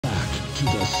to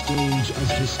the stage of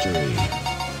history.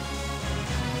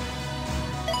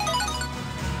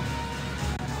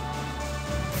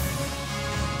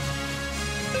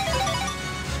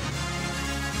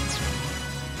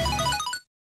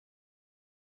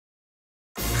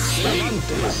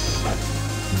 Cervantes.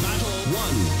 Battle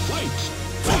 1, fight!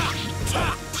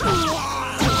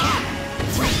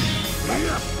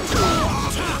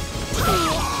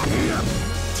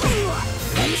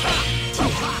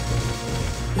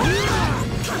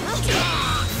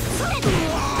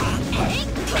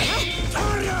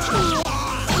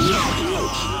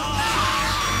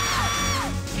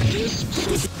 This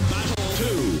is Battle 2,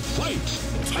 fight!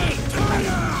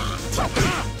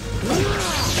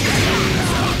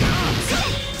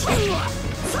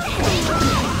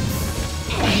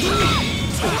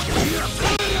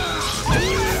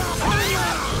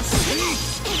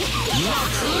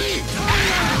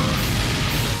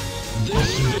 This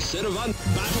is Cervantes.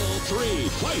 Battle 3,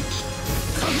 fight!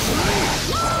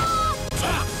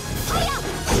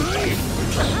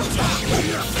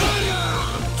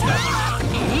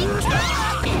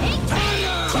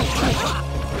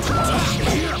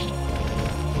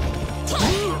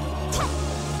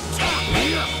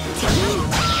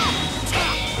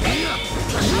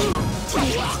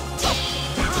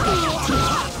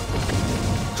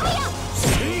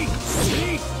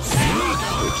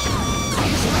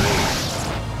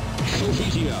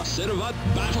 Sophia, Cervat,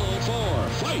 Battle 4,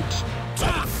 fight!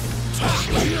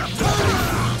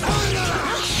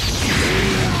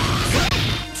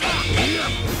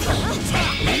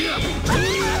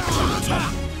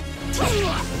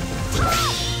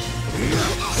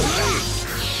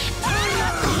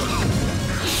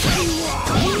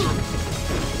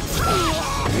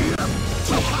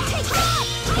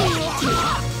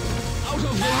 Out of the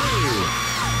way!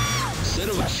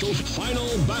 Cervat, Sophia, final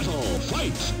battle,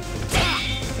 fight!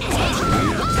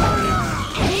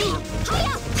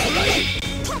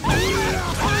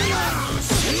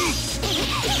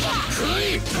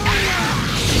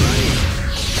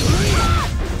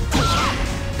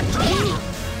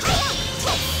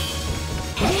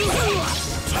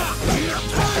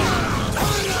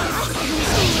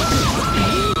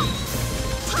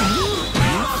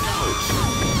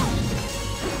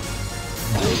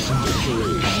 This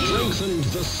victory strengthened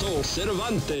the soul.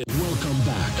 Cervantes. Welcome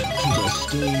back to the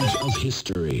stage of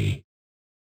history.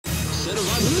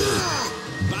 Cervantes.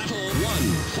 Battle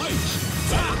 1, fight!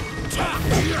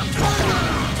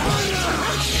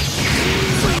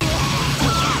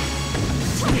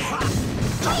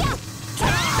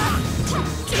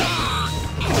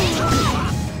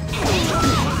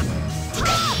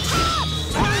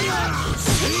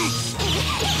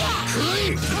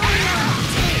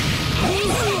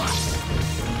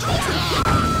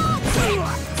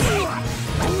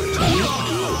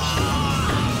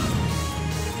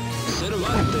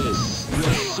 Cervantes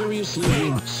was seriously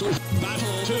wounded. So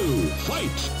battle 2,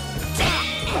 fight!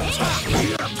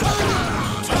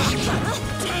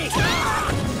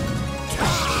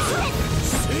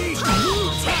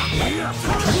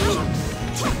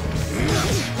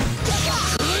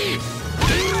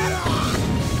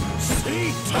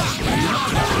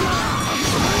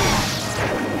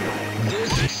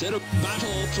 This set of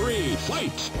battle 3,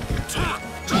 fight!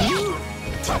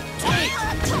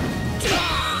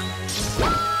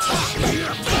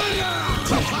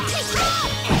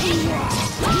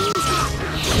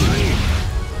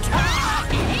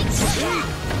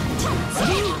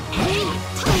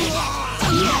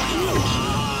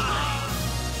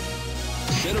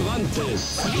 Cervantes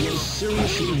was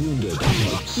seriously wounded.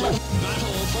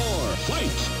 Battle 4,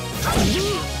 fight!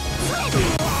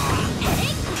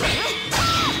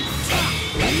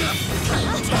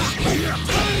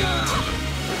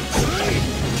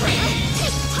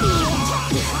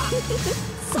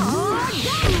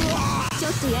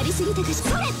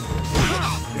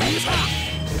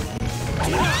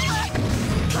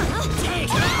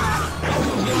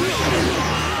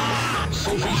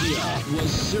 Sophia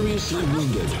was seriously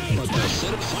wounded, but the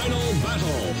final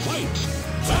battle, fight!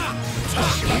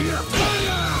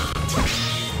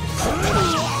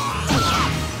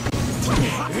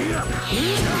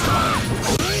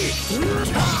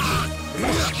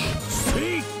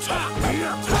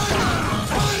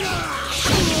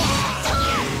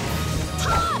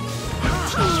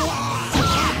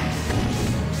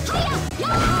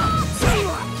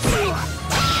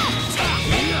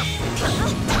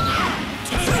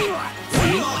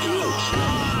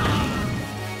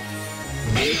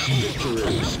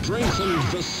 Victory strengthened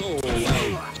the soul of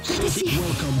Sophie.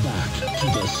 Welcome back to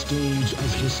the stage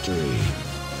of history.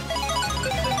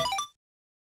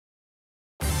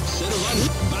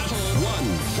 Battle 1.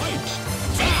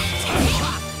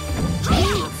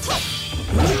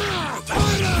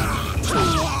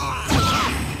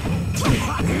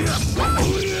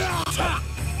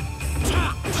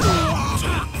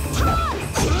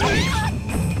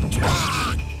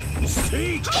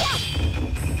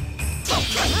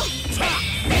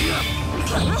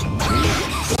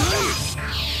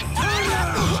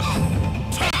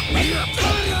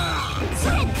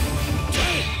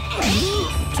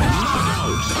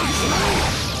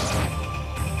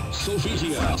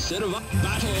 Sophia, set of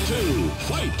battle 2,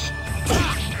 fight!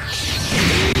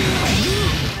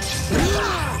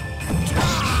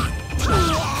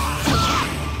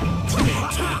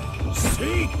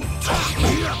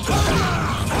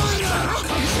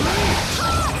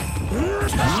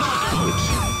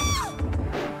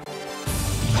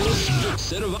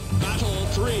 Set of battle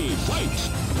 3, fight!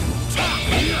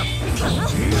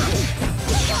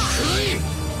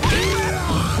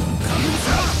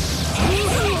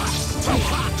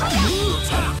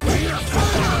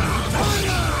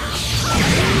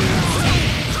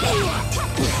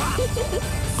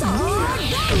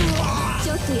ち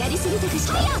ょっとやりすぎたかし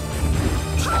ら。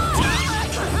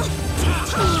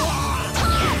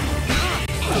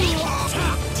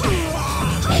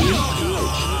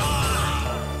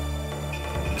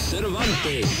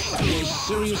Cervantes was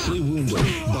seriously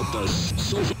wounded, but the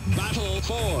Sophie battle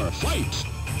 4, fight!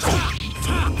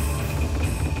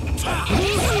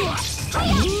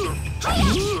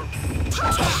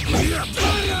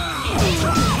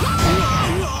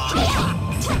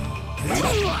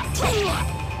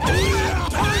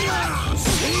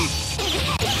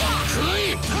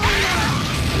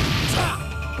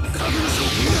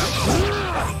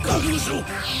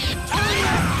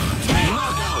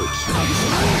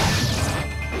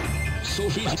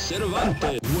 Sophie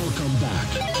Cervantes, welcome back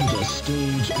to the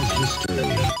stage of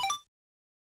history.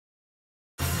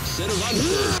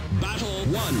 Cervantes, battle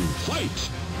 1, fight!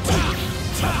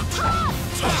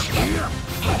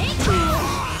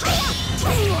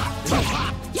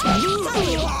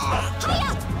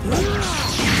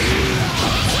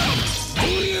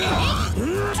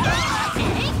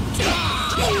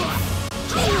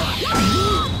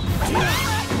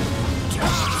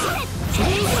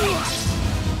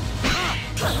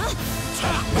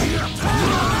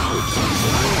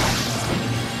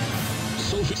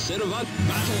 Sophie Cervantes,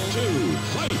 battle 2,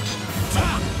 fight!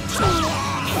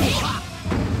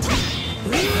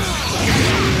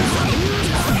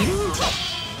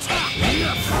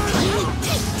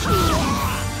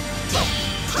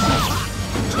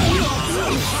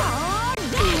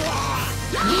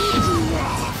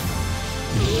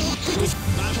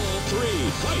 Battle 3,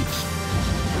 fight!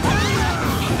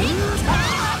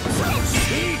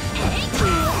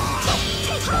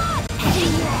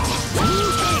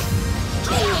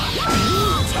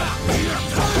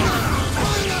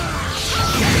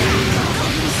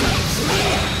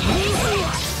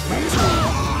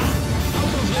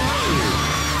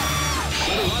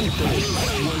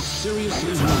 Cervantes was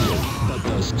seriously wounded, but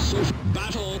the Sophie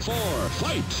battle 4,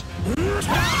 fight!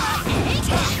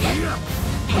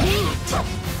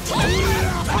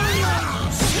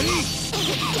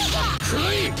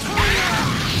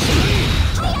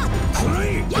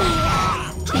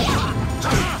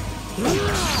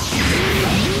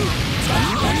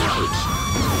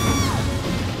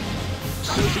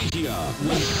 Sophia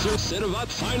was set of a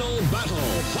final battle,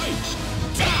 fight!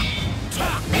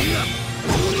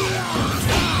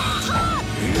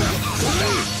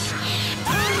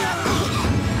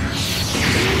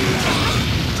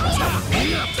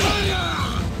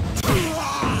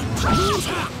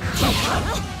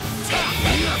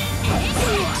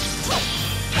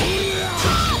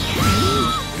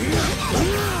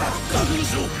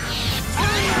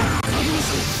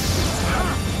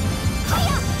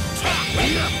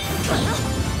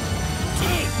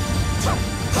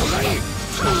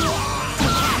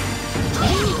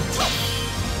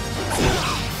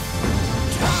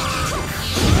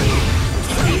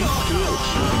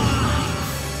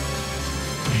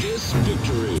 This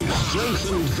victory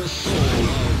strengthened the soul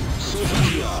of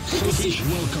Sophia. Sophie,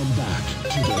 welcome back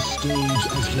to the stage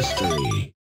of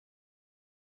history.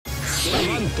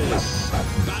 Cervantes,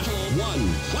 battle 1,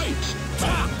 fight!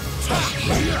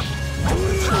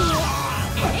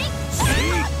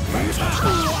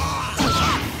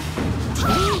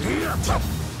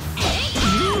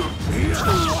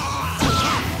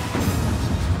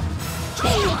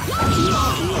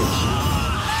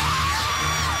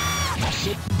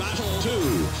 Battle 2,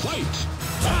 fight!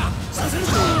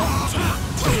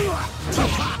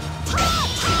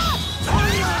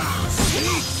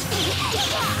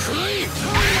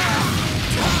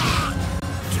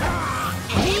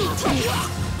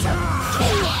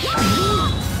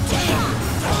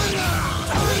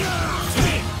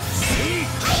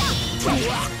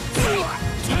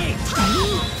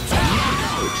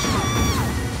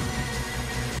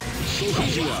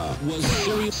 Sophia was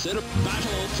serious. Set up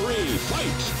battle 3,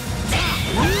 fight!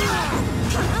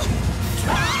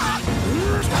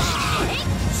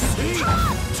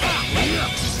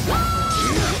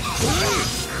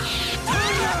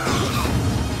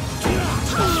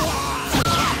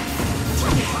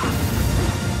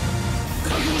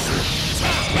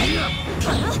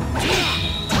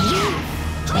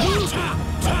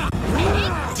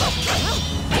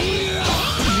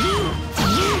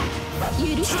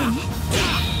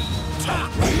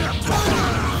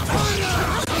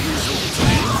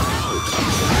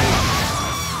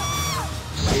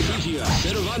 Sophia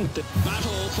Cervantes,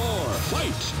 battle 4,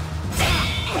 fight!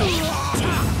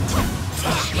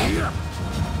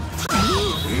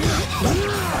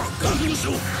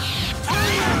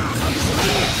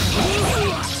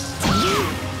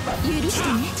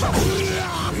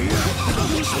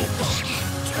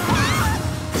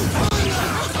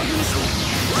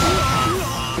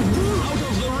 Out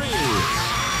of the ring!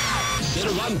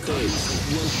 Cervantes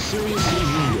was seriously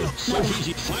wounded.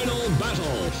 Sophia, final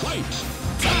battle, fight!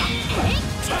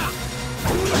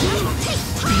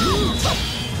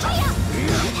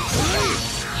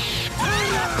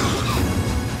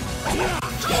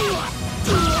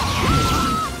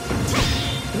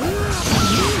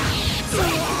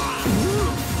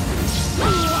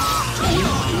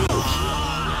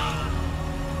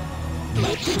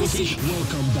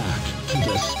 Welcome back to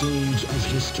the stage of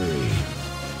history.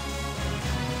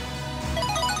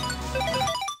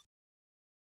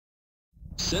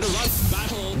 Set of us,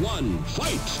 battle 1,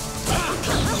 fight!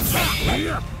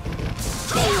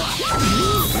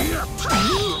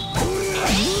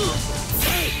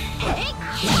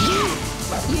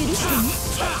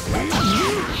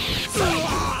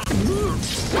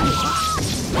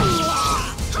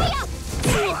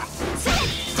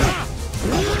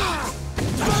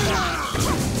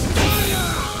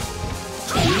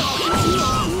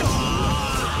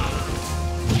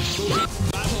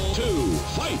 Battle 2,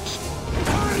 fight!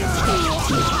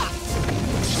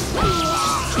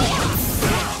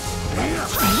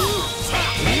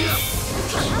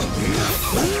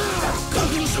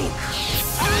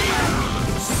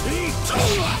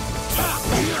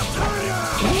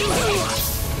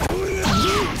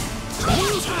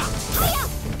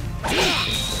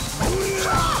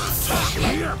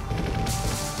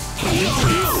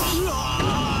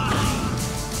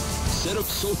 Set up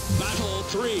so battle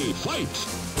 3, fight!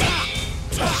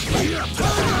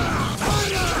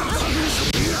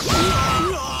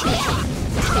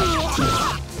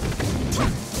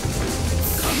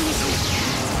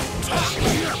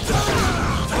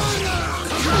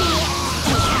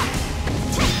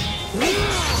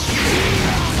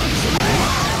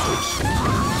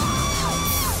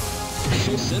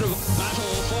 Set of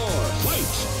battle 4,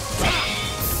 fight!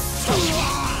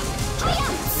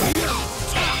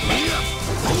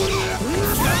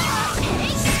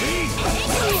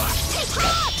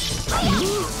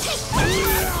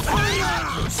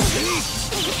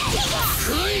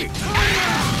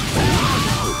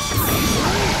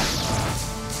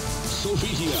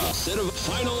 Sophia, set of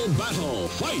final battle,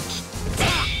 fight!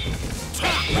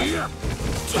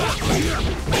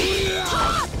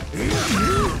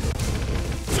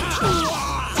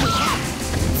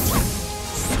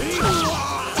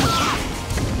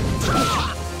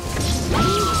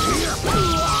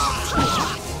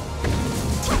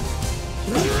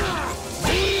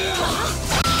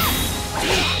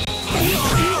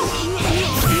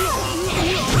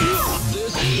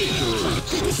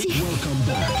 Welcome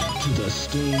back to the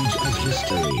stage of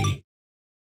history.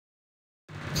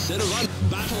 Set of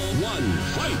battle 1,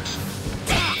 fight!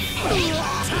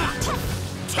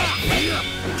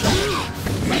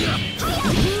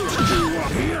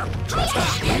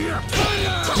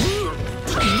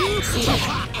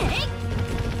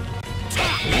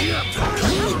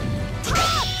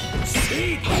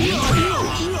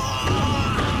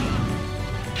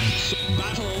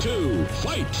 Battle 2,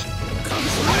 fight!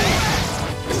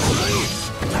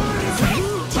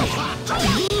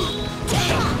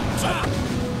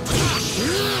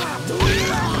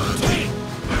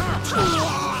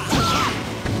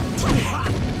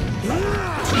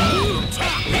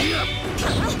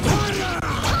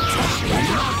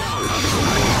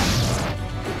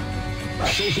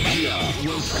 Sophia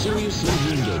was seriously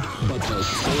wounded, but the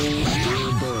soul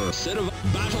still burns. Set of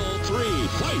battle 3,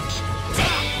 fight!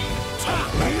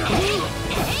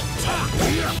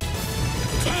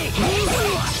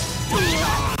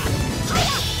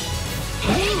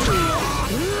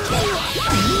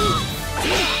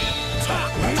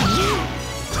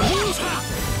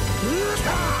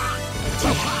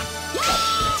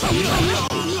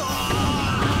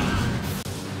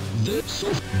 So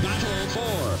battle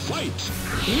 4, fight!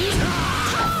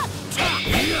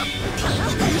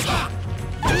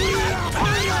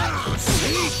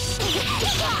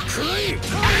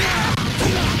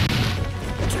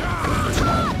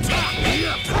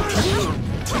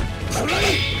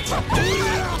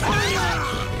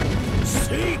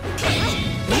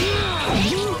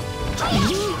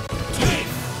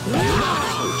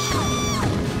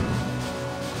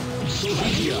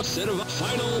 Sophia, set of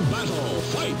final battle,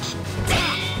 fight!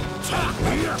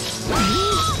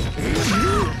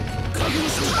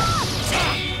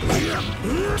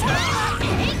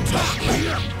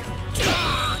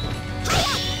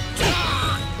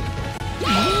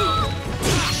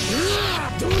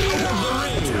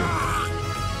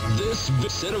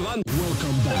 This set of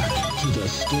welcome back to the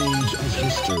stage of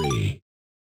history.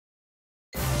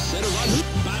 Set of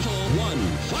battle 1,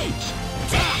 fight!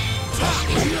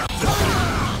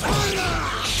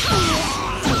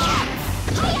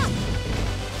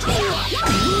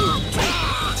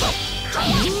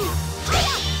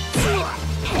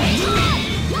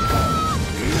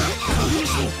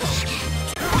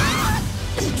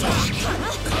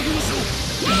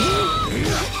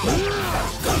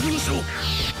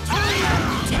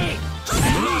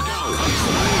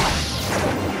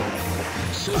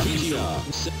 Sophia,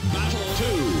 battle 2,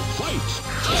 fight!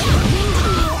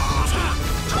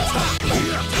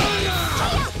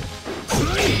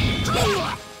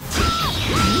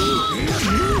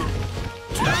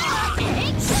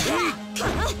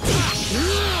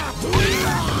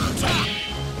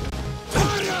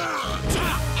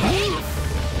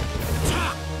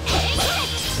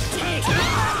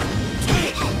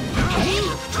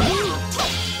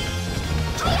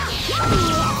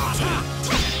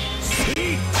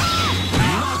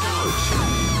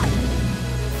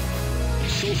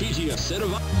 Sophia, set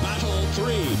of battle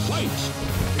 3, fight!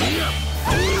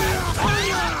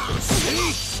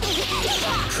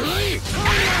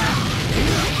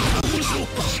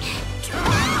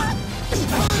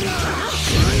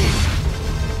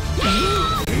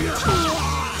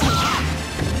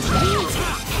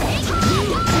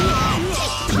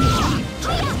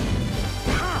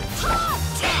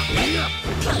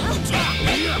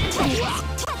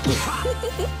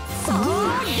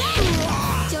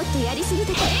ちょっとやりすぎ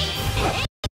たか。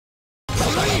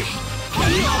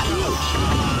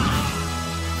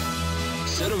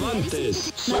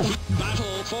NeloDantes,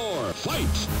 battle 4,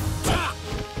 fight!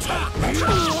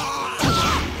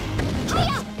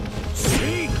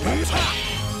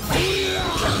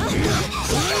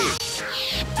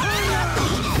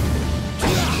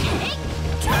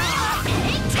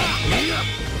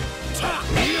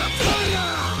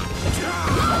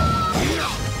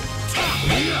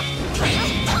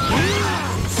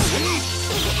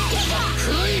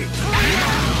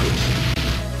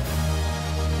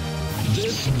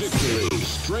 This victory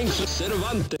strengthens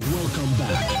NeloDantes. Welcome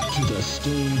back to the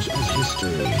stage of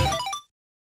history.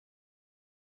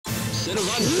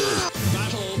 NeloDantes,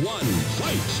 battle 1,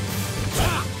 fight!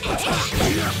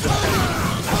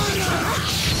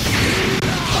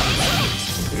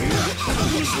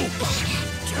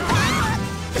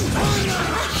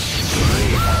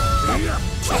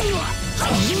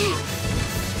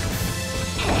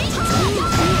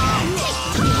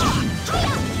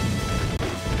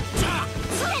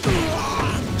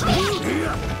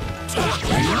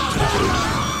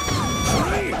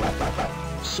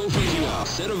 Sophia,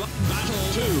 set of battle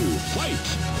 2, fight!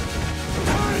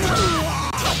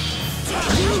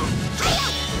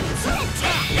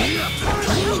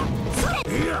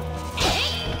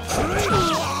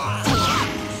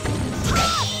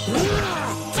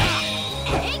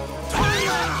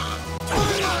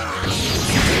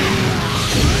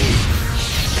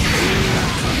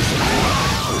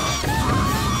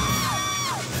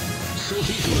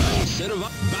 Sophia, set of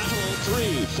battle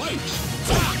 3, fight!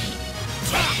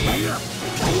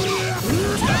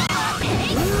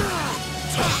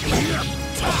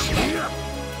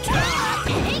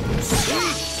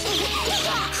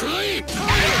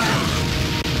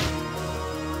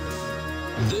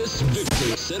 This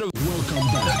victory set of welcome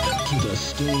back to the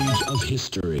stage of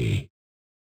history.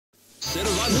 Set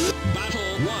of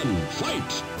battle 1,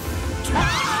 fight!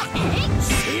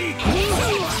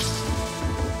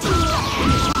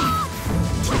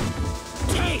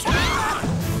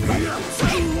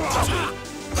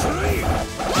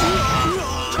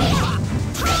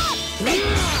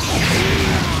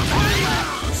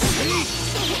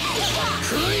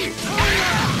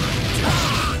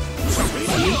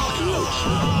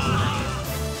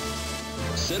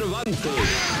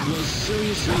 NeloDantes was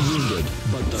seriously wounded,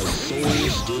 but the soul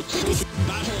stood.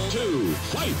 Battle 2,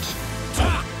 fight!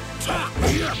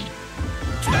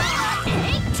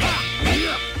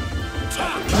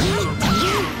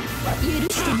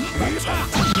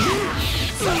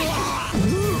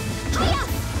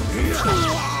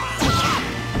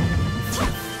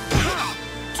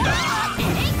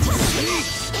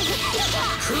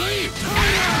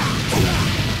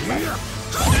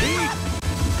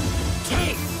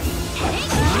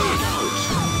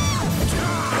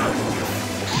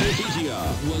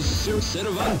 Was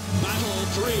Sirvan Battle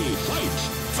 3 Fight!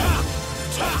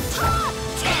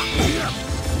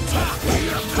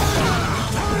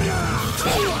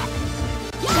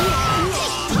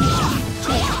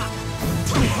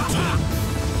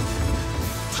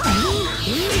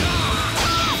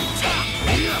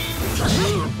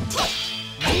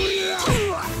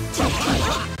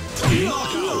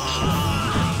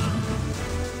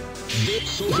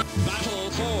 Battle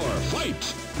 4 Fight!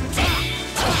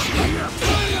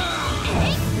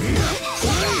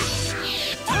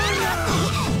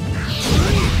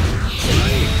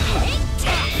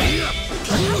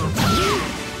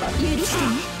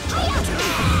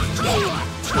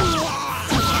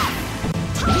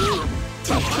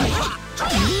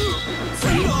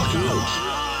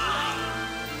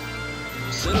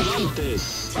 NeloDantes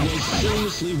was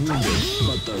seriously wounded,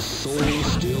 but the soul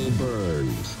still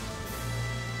burns.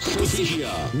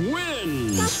 Sophia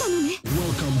wins!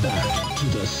 Welcome back to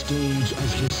the stage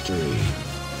of history.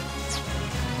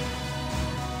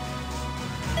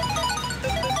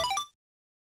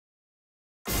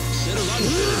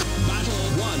 Battle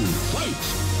 1, fight!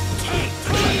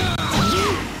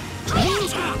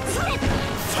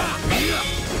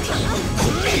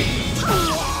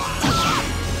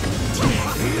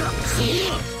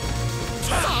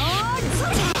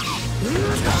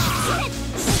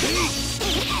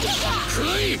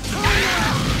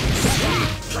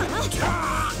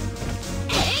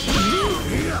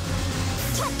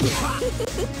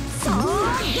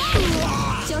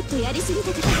ちょっとやりすぎ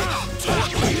たか。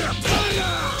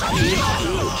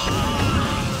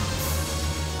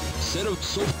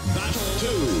Battle 2,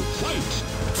 fight!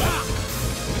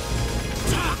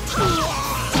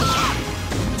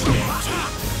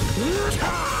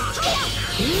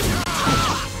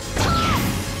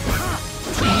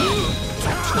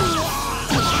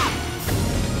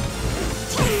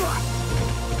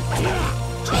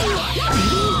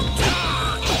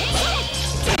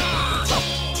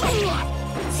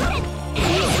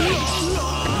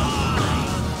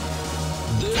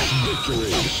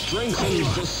 Victory strengthens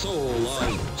the soul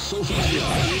of Sophia.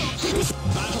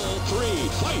 Battle 3,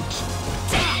 fight!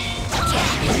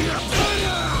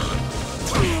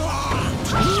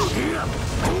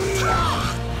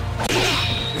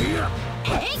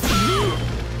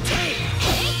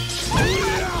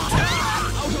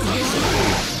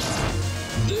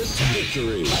 This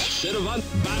victory, Sirvan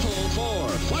Battle 4,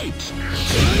 fight!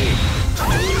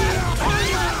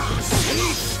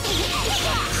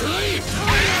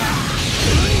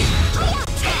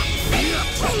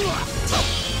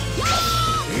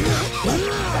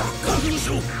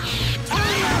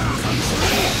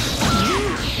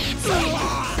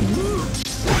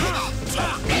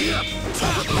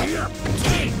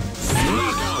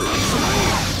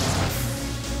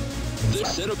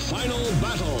 This is a final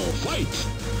battle, fight!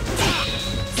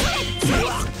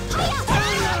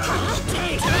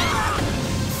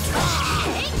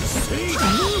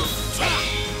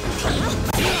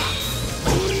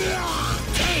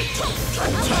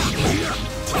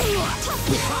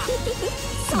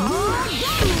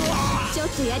ちょっ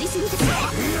とやりすぎたか。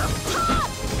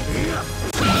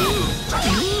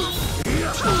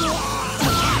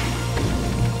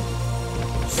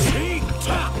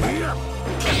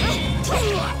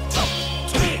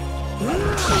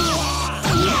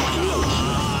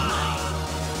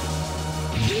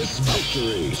This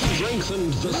victory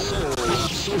strengthened the soul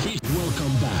of Sophie.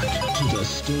 Welcome back to the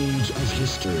stage of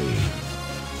history.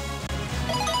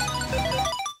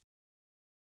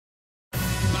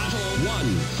 Battle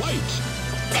 1, fight!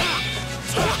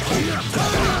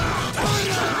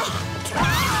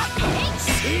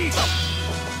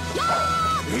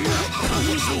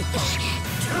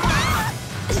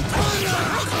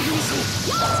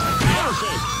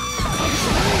 Perfect!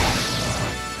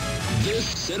 This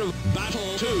set of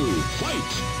Battle 2,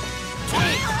 fight!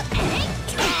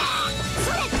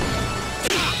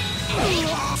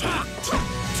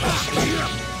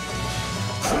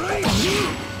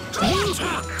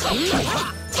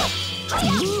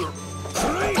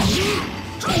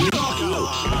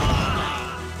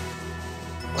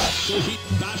 Sophie,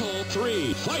 Battle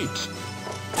 3, fight!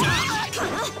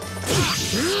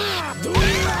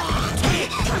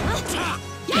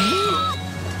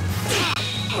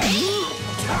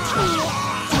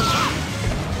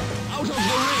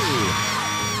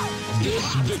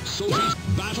 Sophie's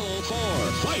battle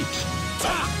for fight.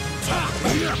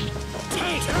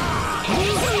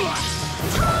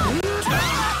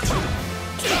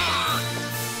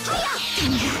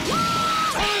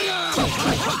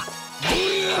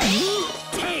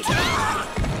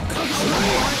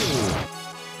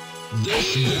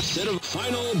 This is set of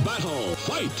final battle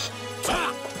fight.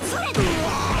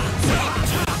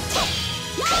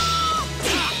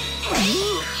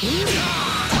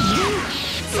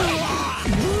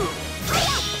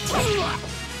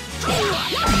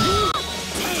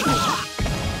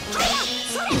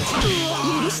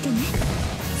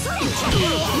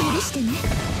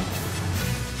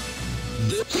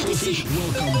 Sophie,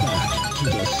 welcome back to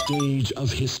the stage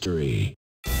of history.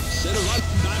 Set of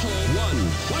battle 1,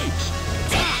 fight!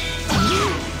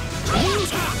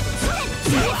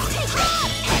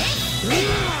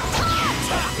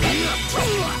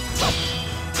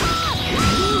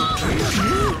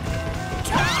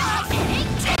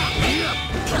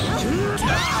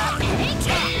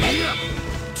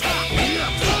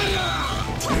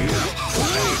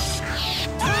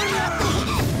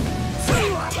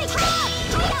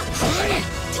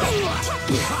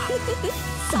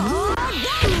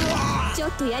ちょ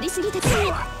っとやりすぎたか。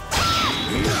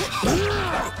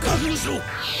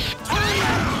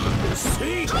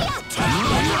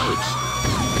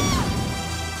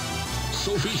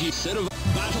Sophie set of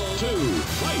battle 2,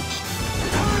 fight!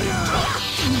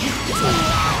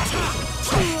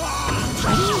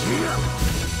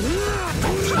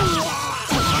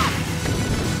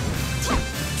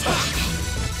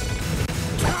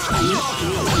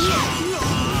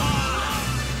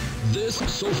 This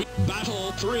Sophie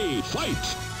battle 3,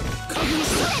 fight!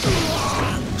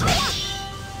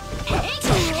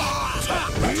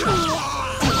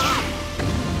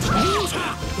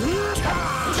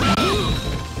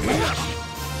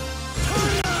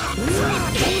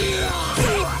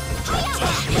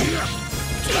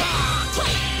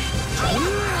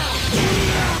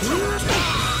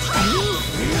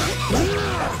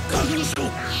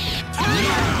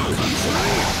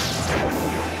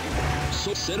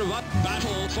 So set of up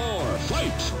battle 4,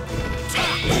 fight!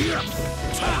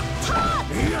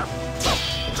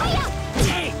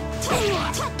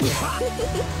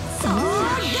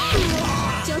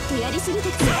ちょっとやりすぎた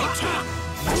か。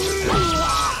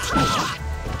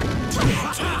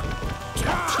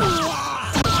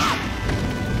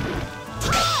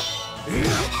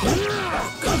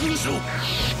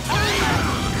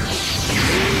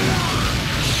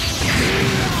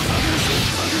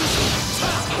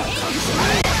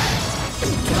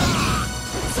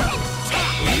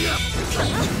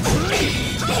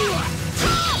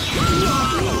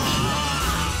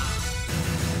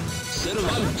Set of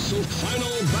up, so final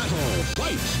battle,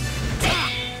 fight!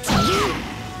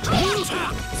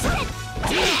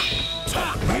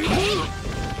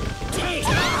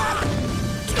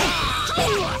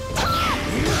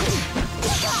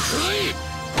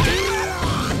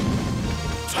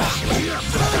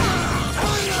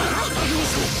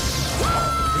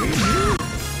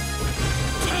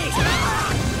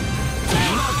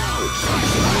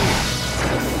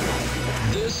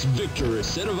 This victory,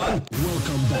 set of up,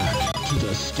 welcome back to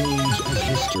the stage of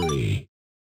history.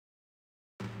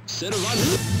 Set of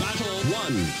up, battle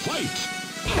 1, fight!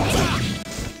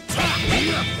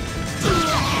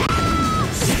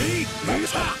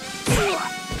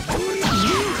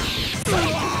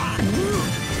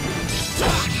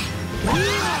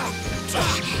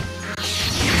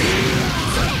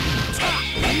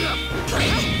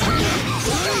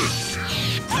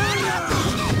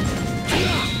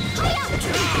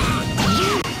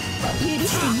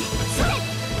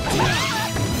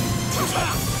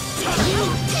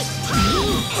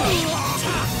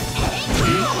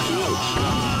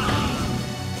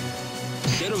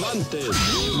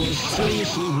 NeloDantes was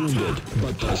seriously wounded,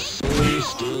 but the soul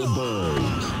still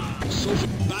burns. So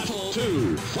battle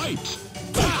 2, fight!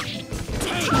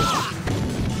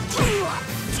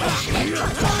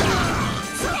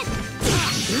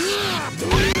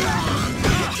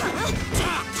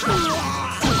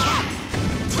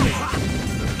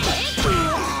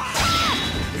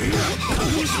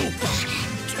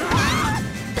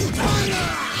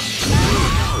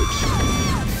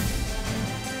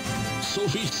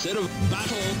 Sophie set of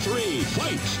battle 3,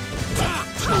 fight!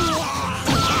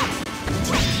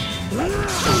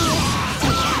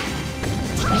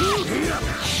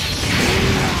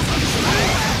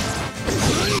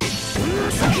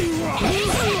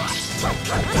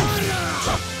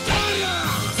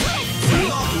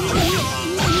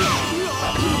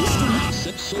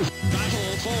 Set Sophie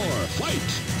battle 4, fight!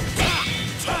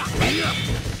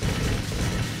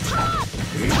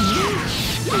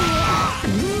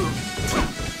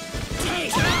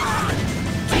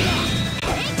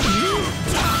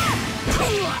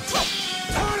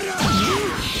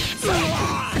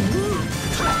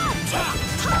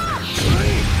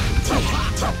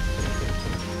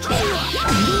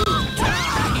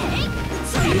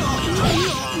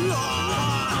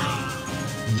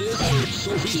 This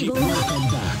Sophie, welcome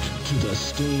back to the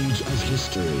stage of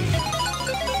history.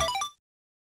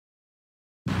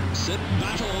 Set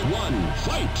battle 1,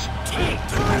 fight!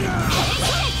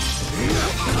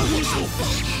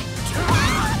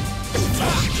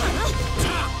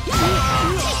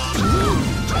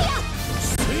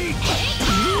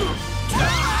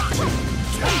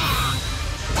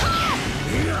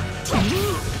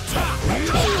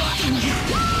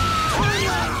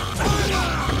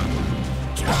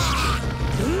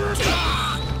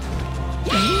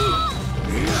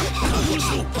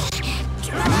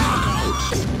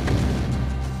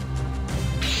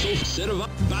 Set of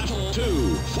battle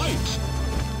 2, fight!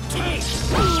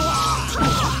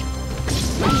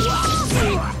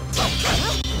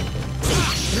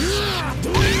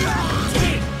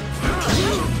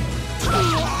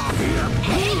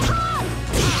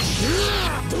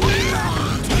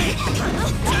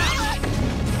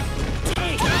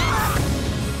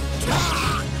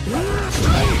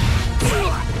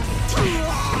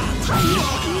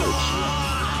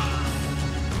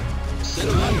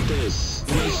 NeloDantes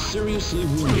was seriously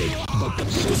wounded, but the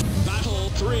battle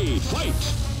 3, fight!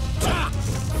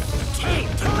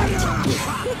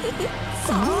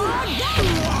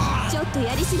ちょっと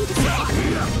やりすぎたか。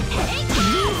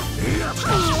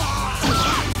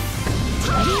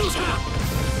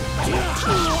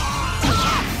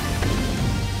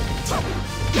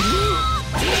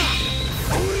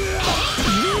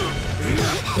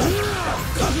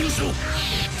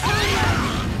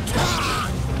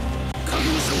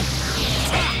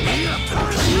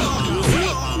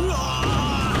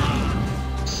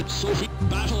Sophie,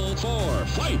 battle 4,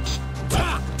 fight!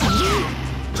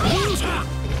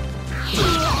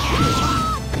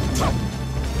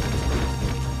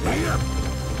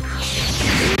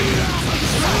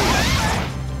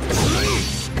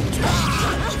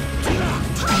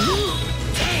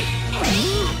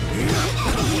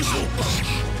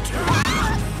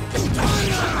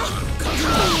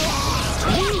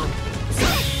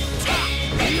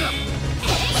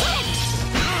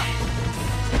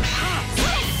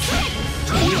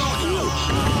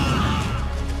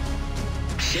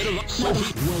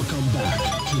 Sophie, welcome back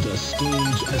to the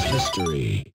stage of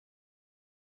history.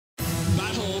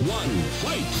 Battle 1,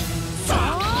 fight!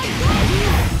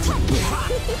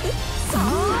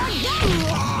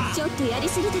ちょっとやり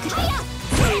すぎたか。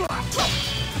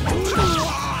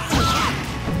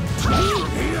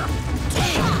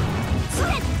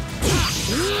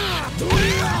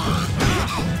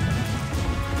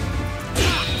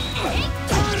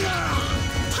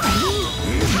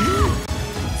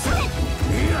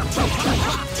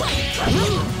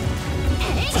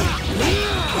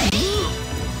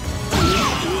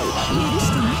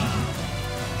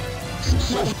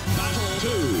Battle 2,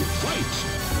 fight!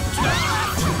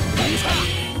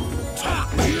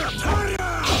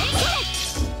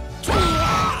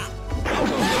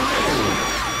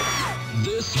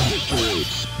 This victory,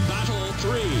 battle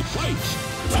 3, fight!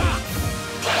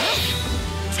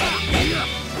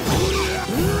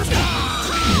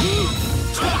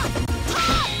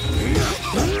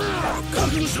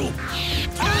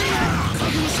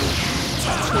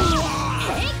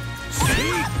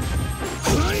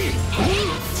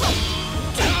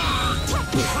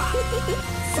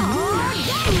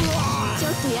ちょ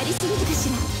っとやりすぎたかし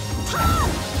ら。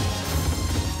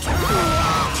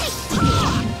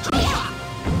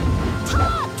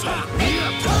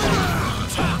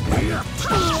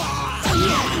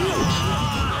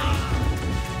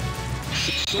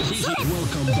Sophie,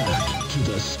 welcome back to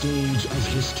the stage of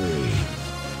history.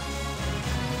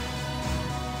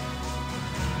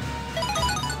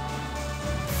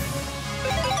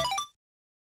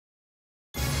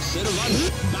 Set of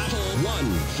battle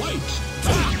 1, fight!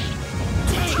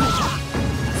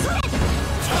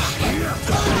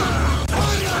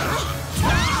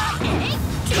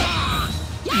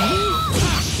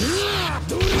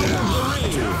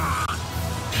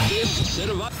 This set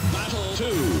of battle 2,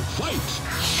 fight!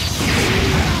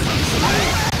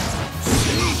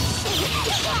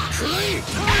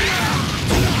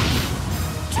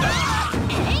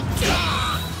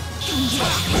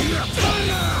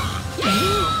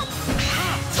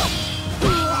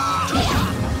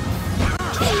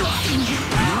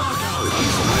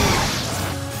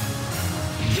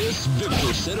 This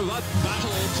victor set of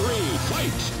battle 3,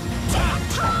 fight!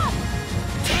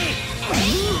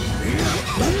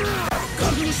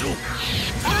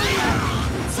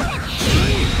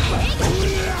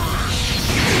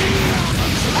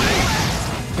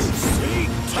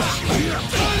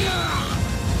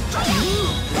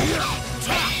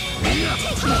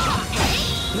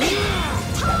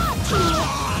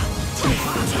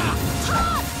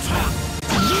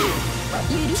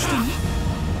 許してね。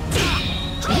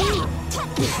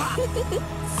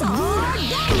そう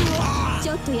だ。ち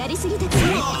ょっとやりすぎたかな。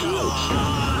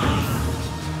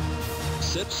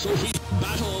Set Sophie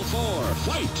battle for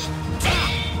fight.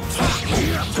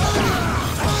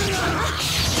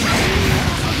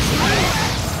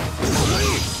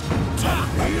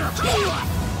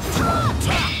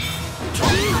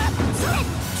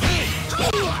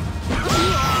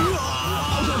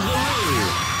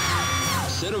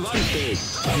 Cervantes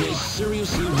was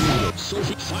seriously wounded.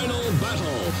 Sophie final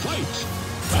battle fight.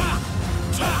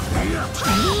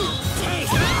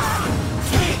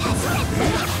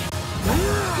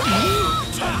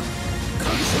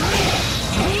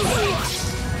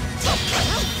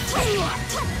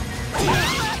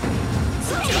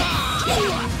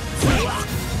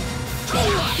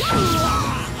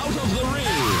 Out of the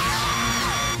ring.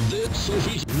 This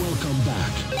Sophie, welcome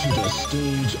back to the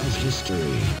stage of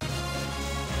history.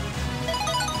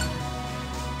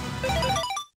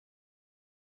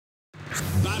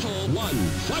 Battle 1,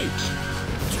 fight!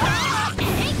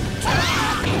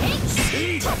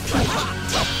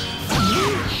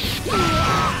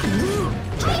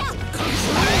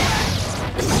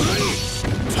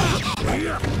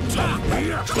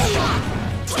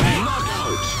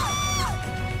 Knockout!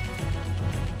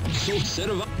 So set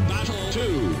of battle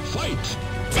 2, fight!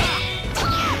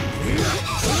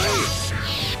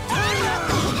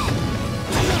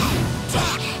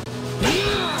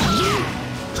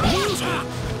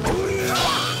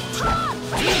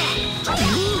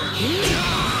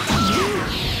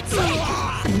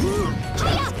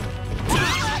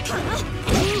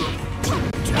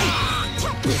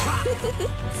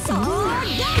そう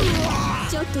だ。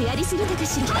ちょっとやりすぎたか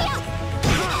しら。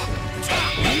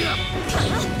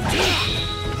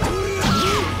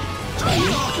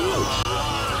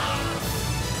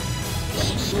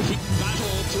Sophie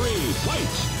battle 3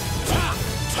 fight.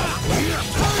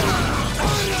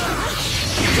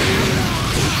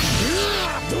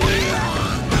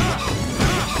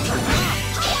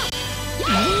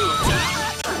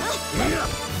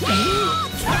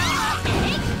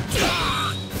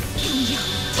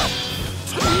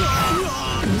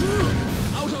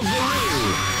 Out of the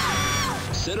ring.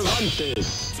 Cervantes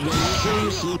was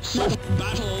seriously Sophie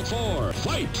battle 4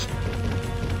 fight.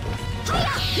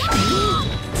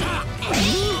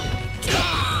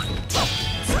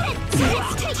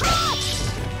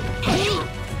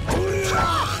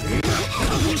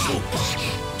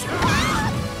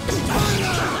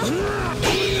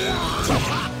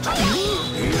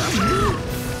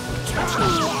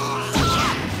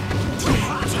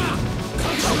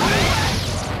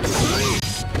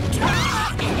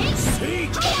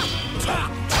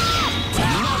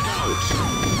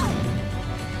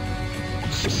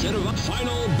 Set of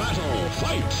final battle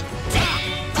fight.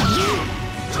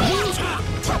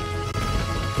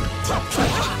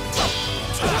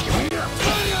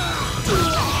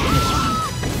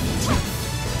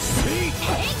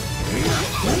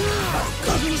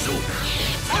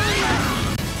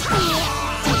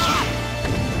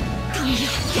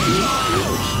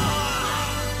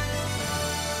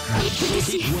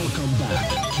 Welcome back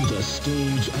to the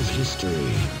stage of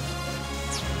history.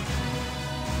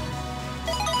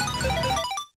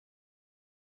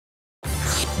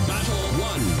 Battle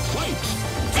 1, fight!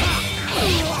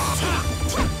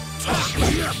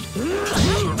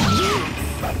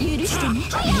許してね。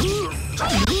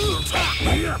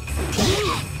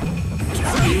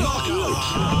Knockout!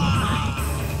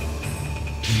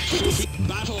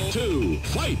 Battle 2,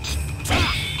 fight!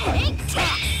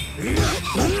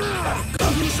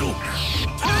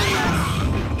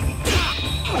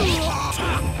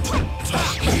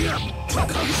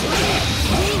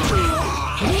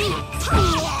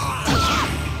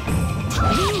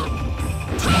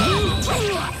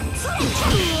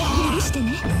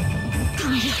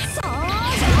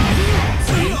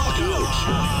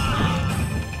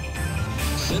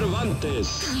 Cervantes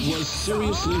was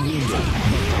seriously wounded, but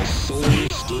the soul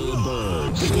still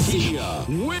burns. Sophia,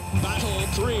 win battle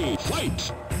 3,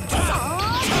 fight!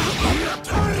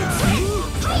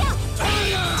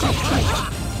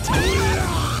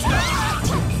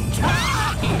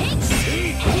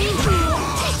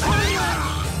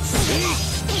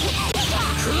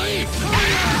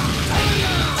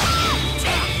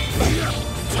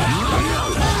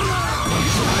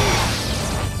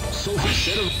 Sophie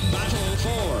set of battle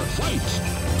 4, fight!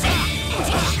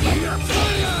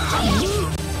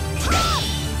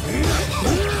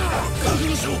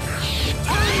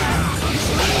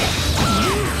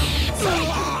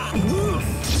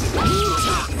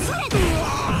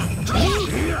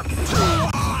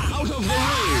 Out of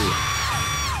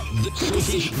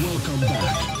Sophie, welcome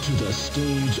back to the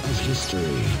stage of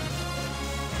history.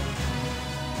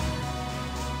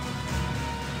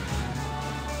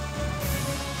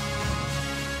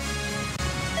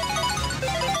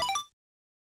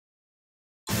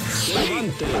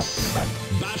 NeloDantes,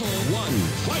 Battle 1,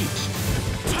 fight!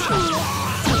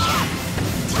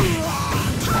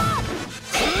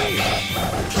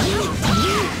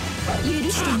 許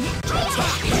してね。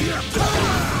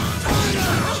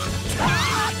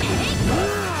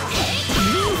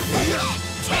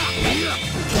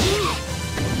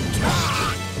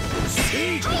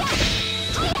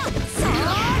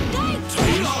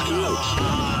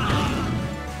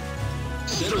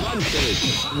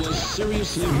NeloDantes was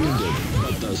seriously wounded,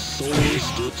 but the soul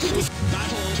stood.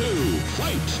 Battle 2,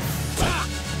 fight!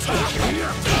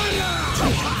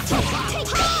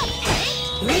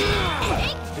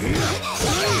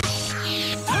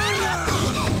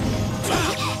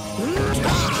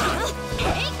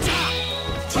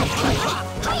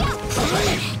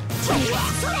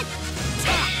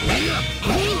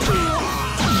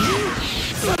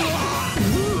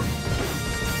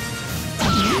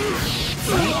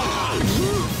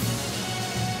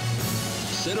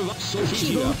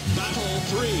 Sophia, Battle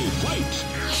 3, fight!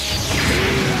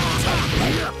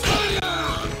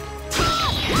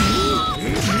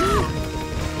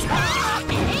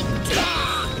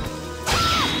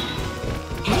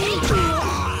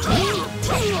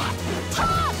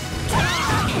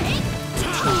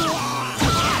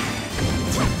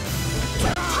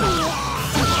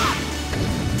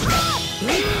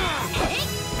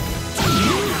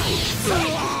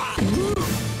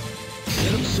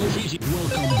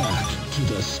 Welcome back to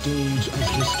the stage of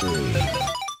history.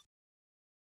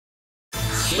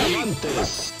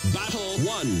 NeloDantes, Battle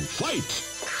 1, fight!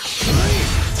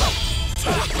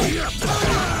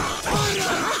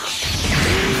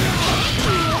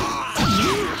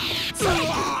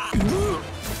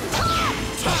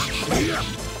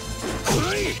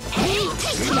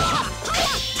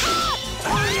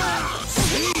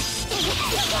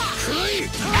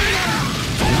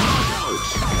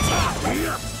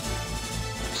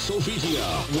 Sophia,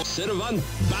 NeloDantes,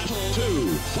 Battle 2,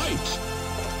 fight!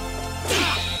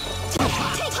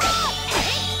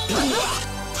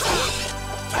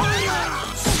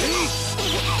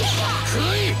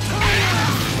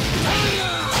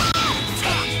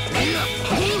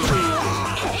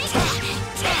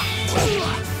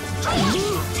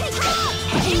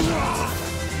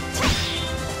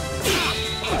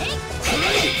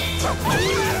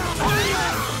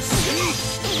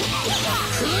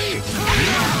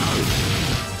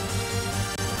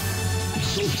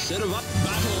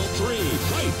 Battle 3,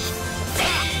 fight!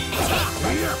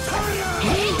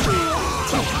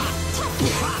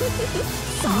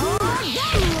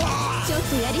 ちょっ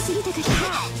とやりすぎたかしら。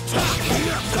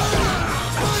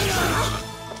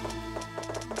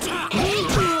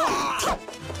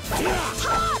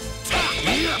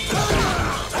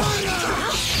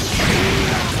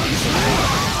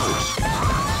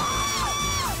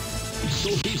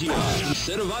Sophia,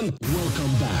 NeloDantes,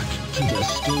 welcome back to the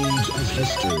stage of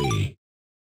history.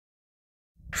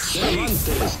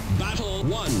 NeloDantes, Battle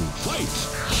 1, fight!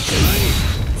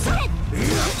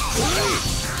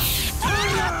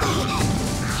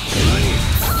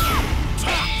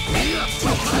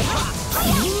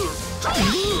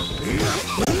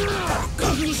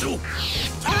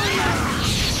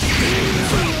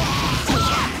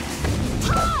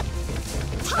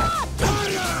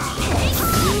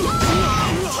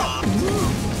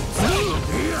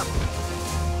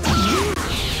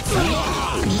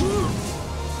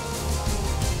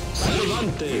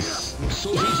 NeloDantes,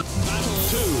 Sophia, Battle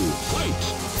 2, fight!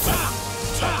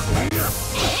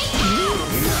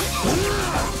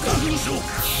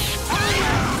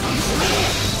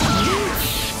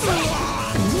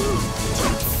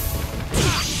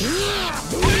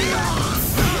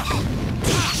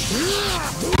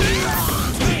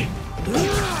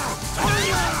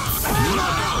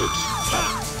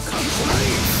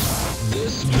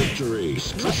 This victory,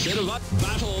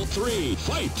 Battle 3,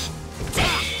 fight!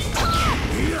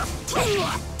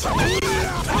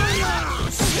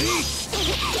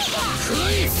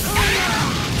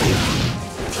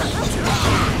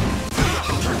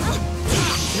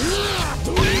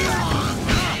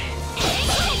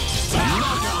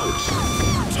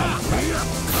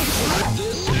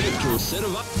 This victory,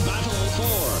 Battle 4,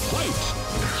 fight!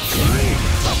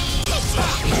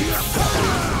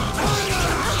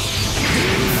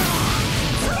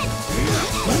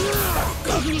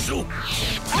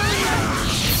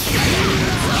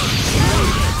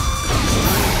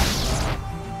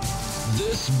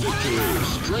 This This victory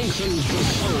strengthens the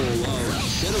soul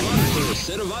of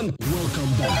Cervantes.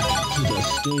 Welcome back to the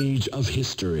stage of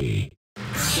history.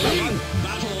 Cervantes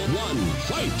Battle 1,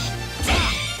 fight!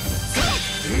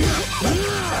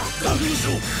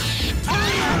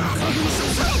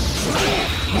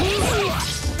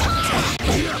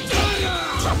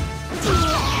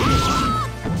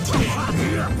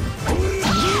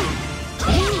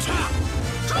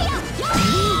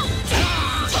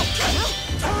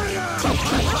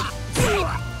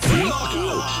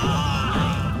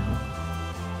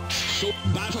 So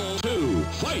battle 2,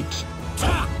 fight!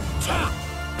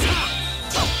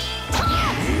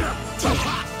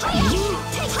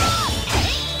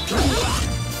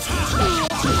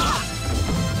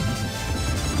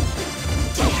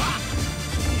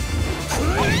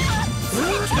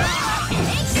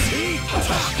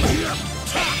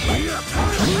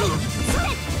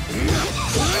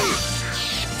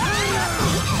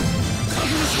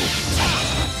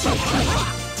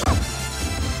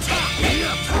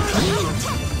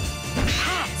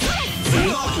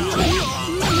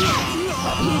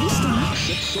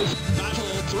 So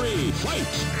battle 3,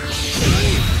 fight!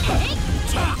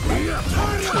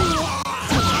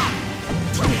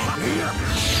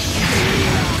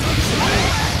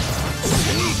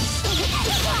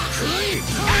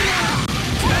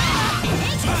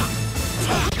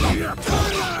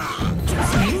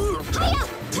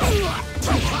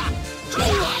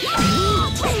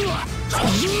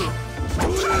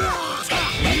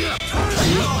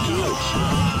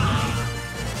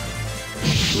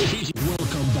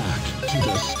 Welcome back to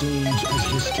the stage of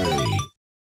history.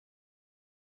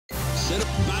 Set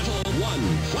battle 1,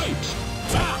 fight!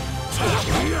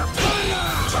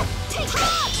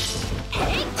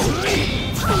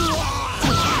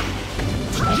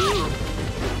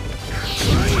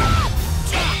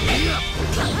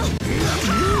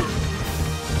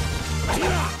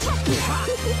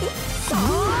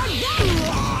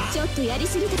ちょっとやり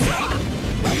すぎたか。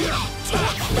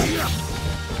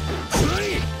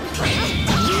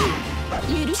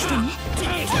許してね。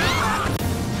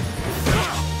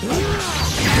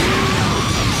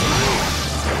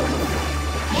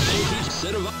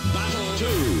Set of battle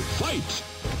 2, fight!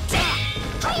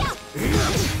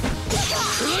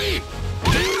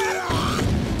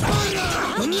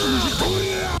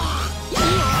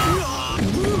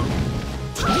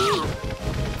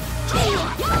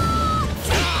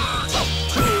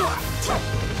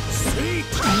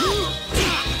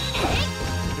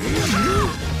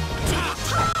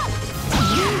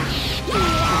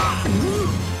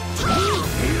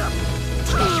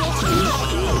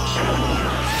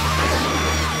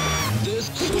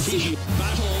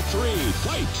 Battle 3,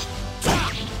 fight!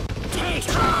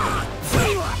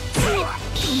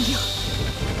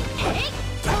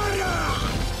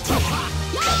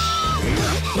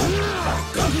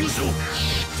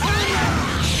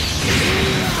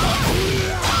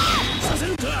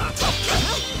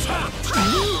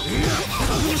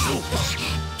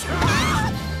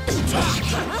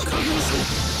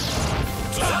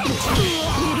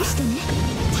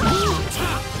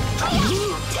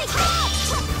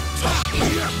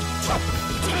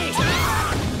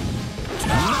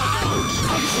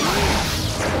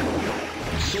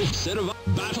 So set of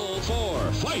battle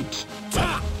 4, fight!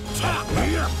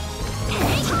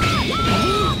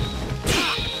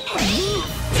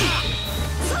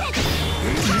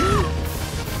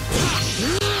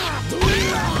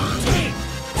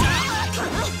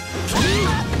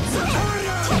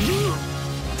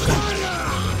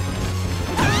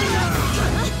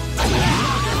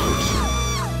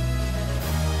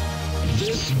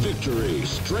 This victory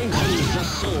strengthens the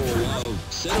soul of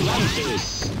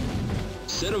Cervantes.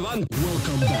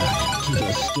 Welcome back to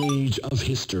the stage of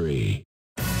history.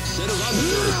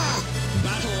 Cervantes,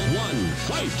 battle 1,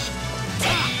 fight!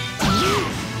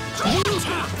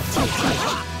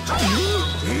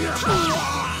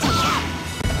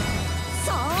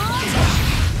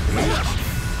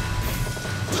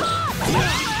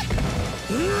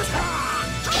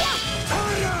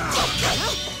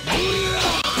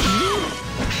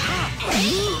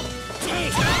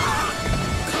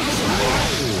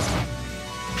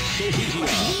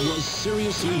 Was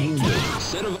seriously wounded.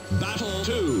 Set of battle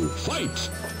 2, fight!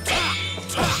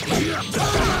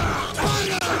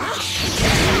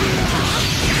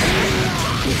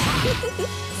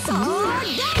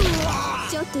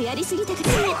 ちょっとやりすぎたかな。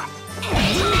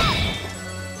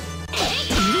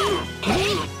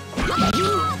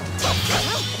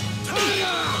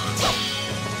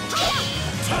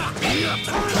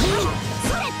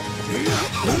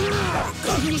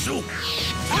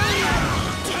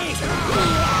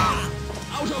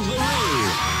Out of the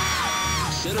ring!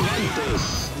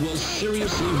 Cervantes was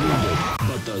seriously wounded,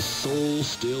 but the soul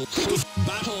still...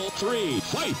 Battle 3,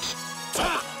 fight!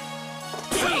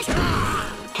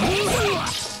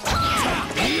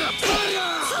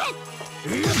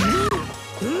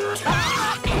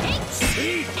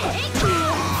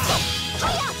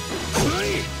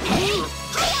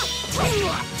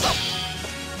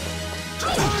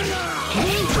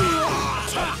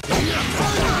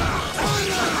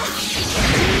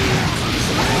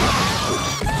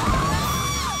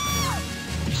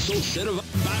 So instead of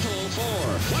battle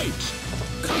 4, fight!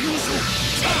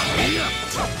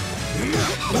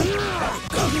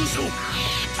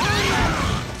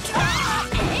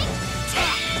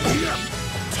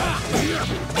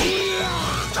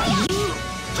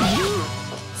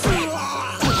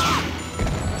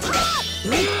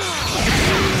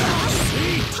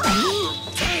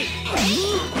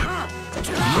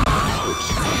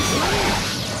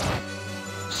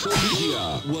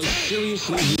 Sophia was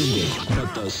seriously wounded,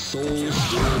 but the soul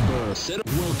still burns.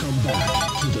 Welcome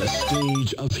back to the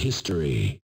stage of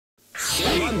history.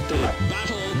 Cervantes,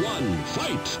 battle 1,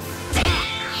 fight!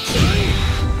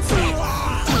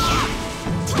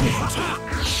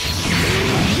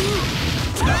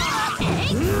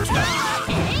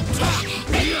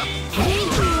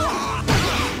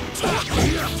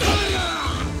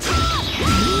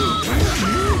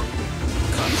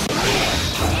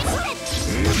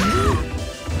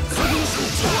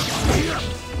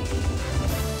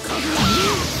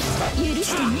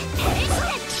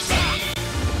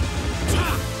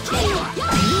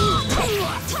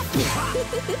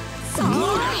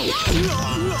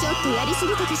ちょっとやりす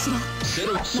ぎたかしら。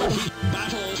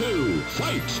Battle 2,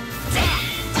 fight!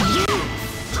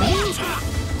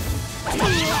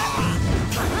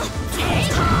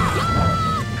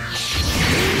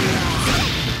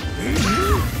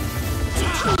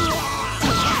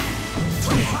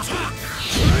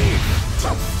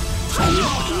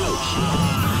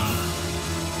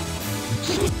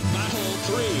 Battle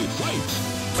 3, fight!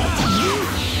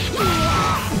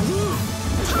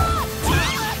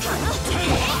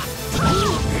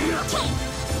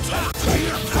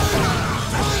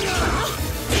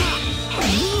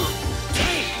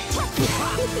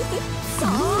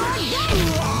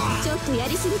ちょっとや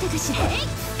りすぎたかしら。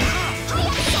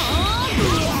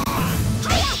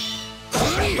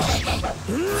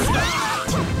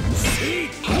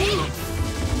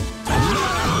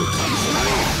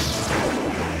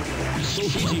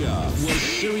Sophia was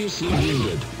seriously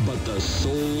wounded, but the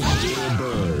soul still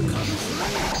burns.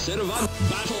 Cervantes,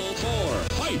 battle 4,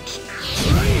 fight!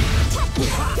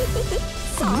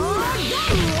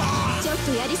 ちょっ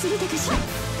とやりすぎたかしら。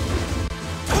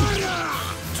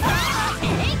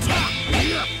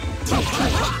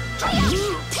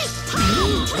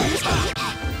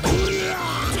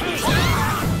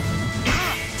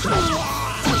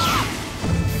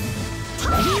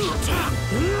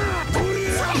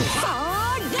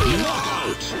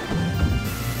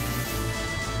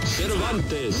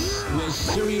Cervantes was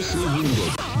seriously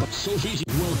wounded, but Sophia,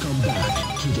 welcome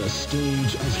back to the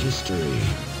stage of history.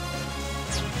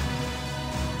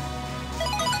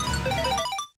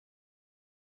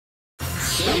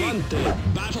 Cervantes,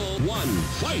 battle 1,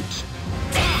 fight!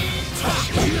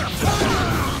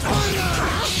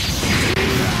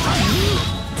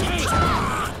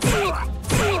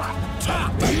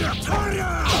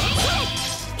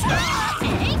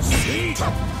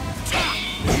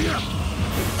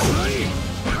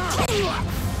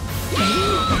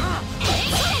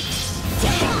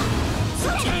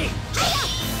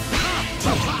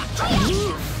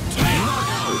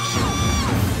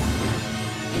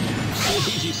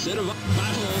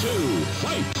 Battle 2,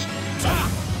 fight!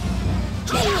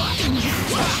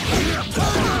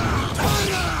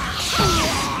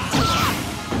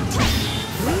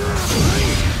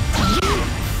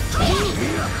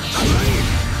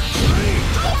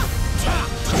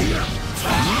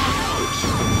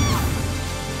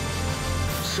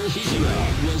 Sophia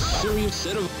was serious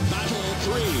set of battle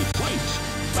 3, fight!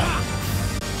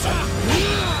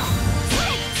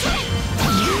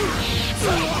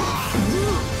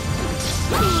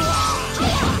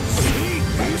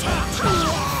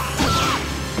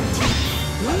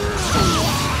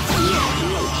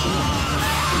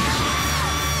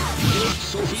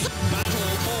 Sophie's battle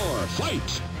 4,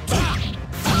 fight!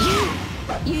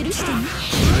 許してね。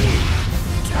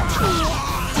ち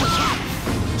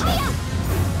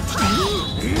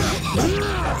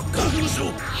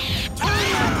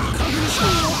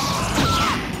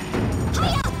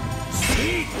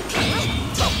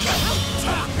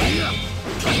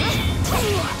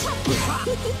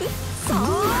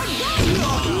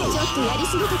ょっとやり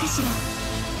すぎたかしら。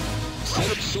Set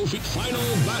up Sophie. Final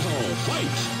battle.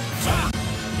 Fight.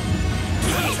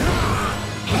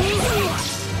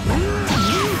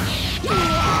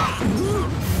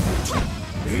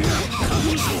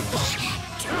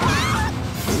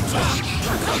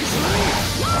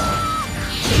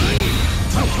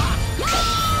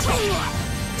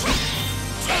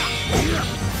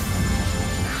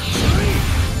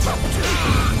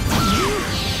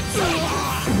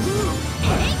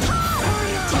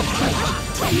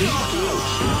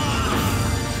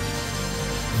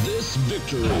 This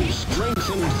victory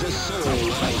strengthens the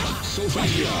soul of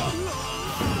Sophia.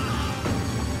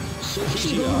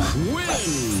 Sophia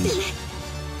wins!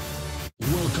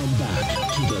 Welcome back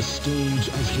to the stage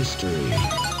of history.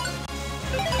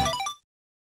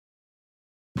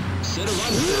 Set of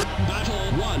under battle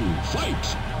 1, fight!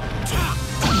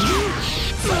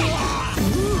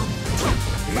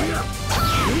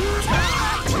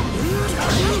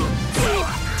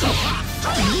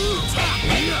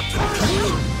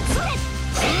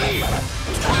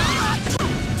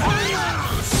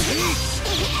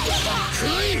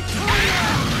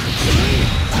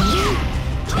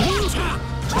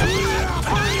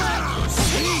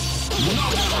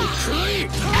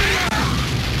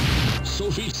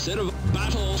 Sophie, set of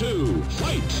battle 2,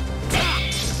 fight!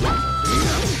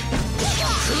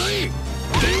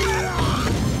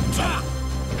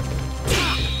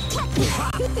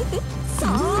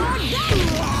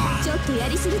ちょっとや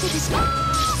りすぎたかしら。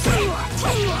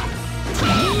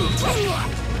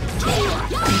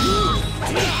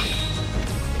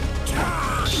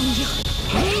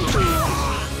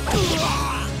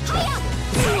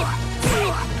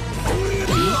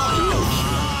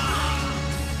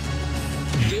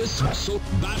This so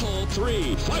battle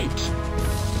 3, fight!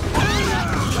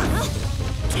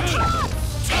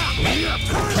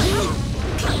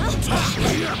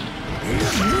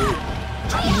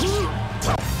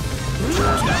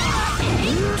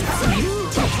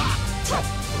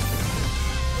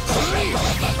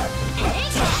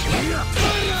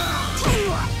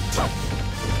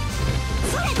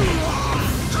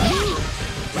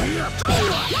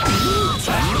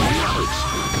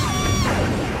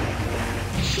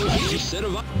 Set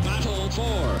of battle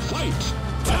 4, fight!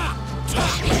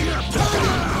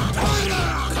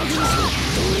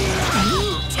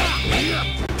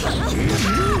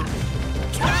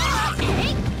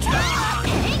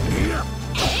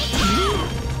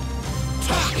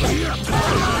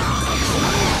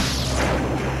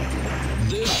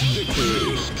 This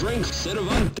victory strength set of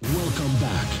welcome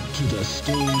back to the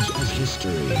stage of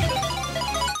history.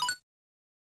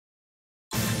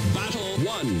 Battle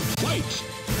 1, fight!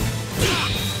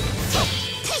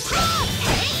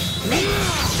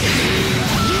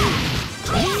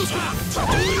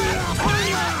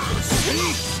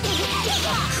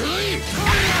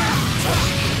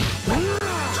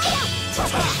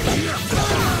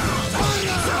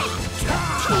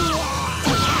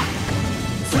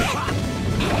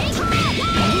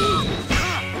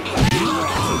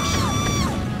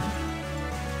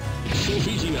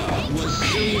 Sophia was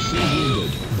seriously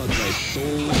wounded, but the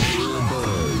soul still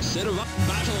burned. Set of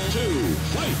battle 2,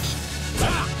 fight!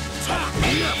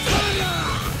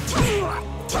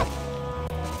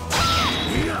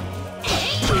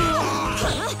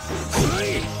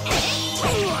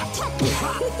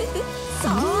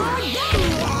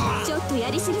ちょっとや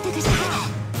りすぎたかしら。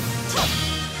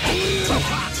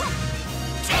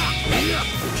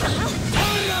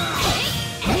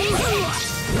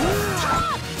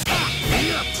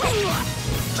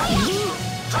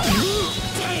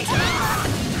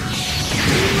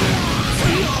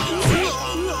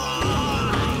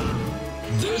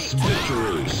This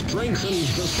victory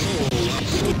strengthens the soul.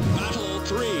 So battle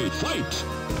 3, fight!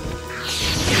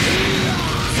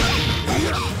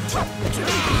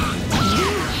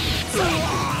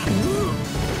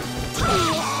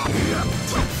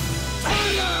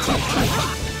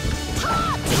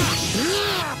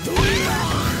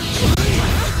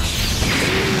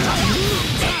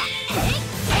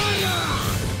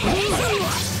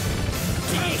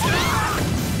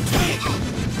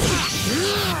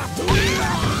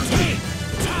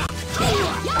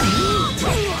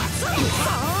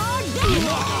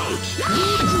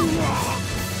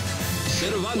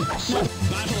 So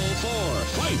battle 4,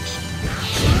 fight!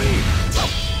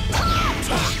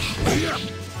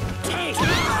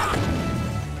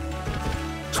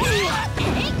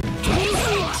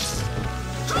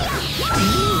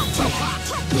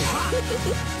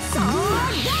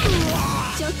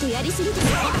ちょっとやりすぎた。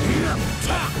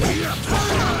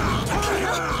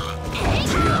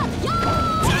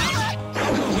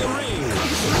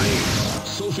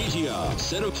Sophia,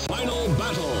 set of final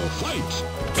battle, fight!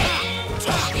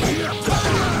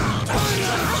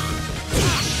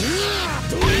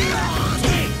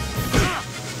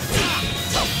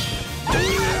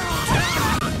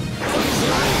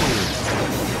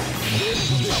 This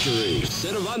victory,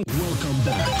 set of welcome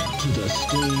back to the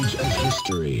stage of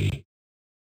history.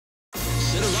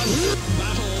 Set of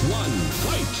battle 1,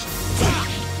 fight!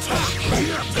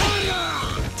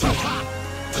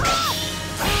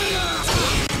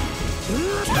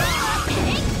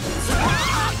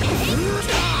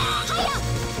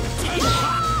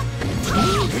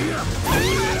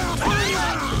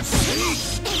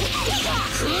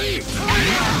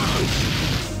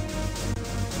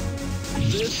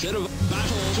 This set of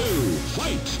battle 2,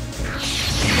 fight!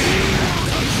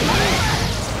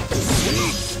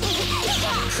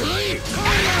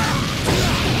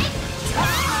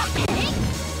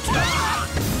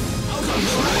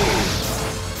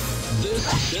 This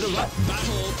set of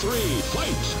battle 3,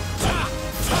 fight!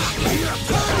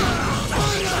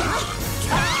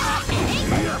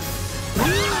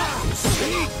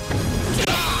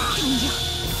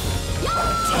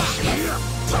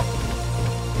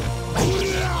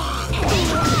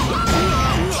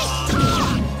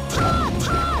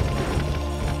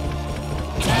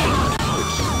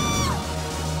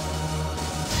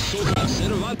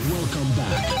 Welcome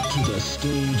back to the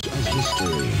stage of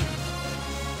history.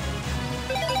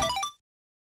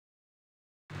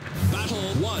 Battle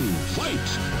 1, fight!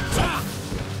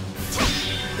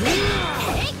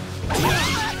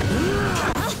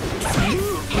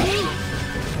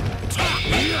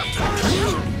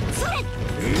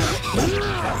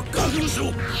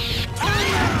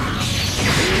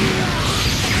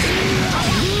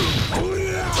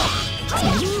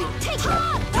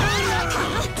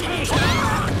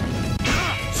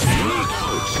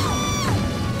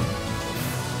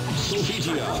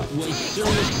 Sophia was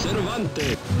Serious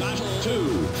Cervante. Battle 2,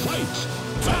 fight!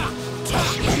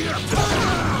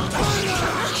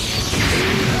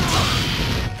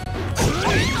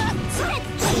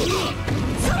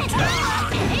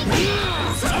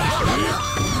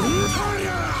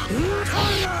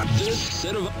 This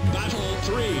set of battle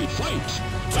 3, fight!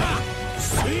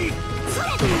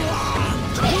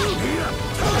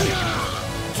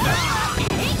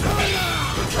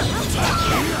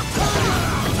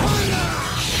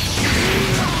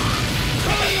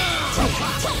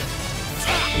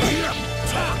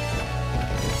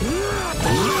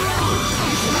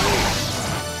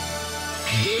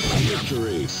 This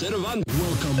victory, Servan,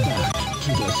 welcome back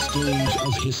to the stage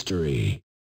of history.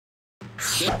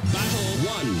 Set battle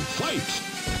 1, fight!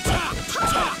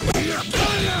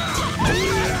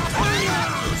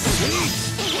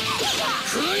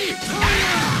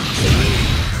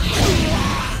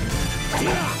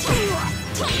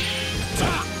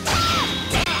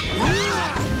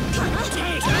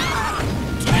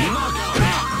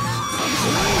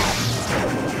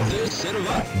 This set of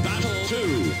battle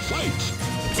 2, fight!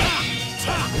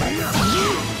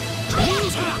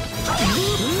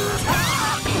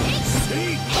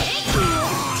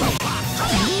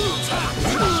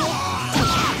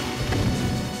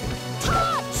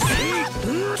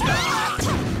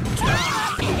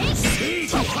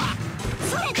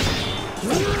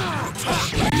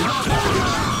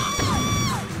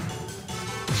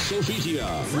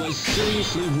 Sophia was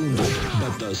seriously wounded,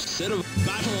 but the set of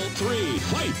battle 3,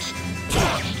 fight!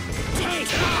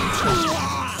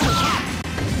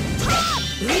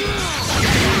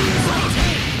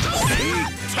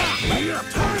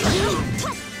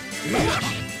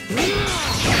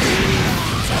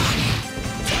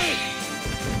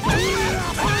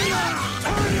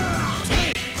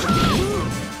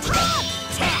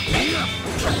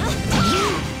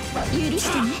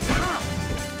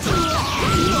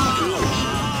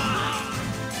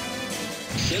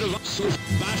 Set of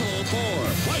battle 4,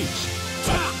 fight!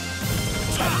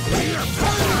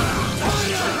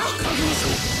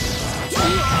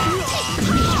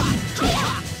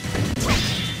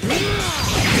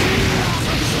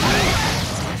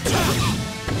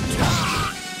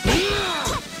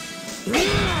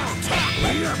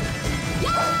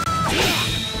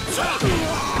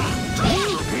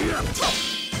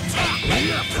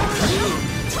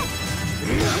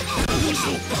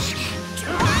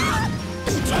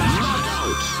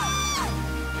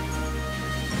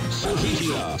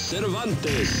 Sophia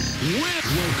Cervantes,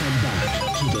 welcome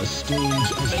back to the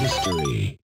stage of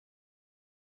history.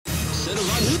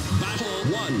 Cervantes, battle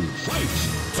 1,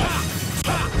 fight!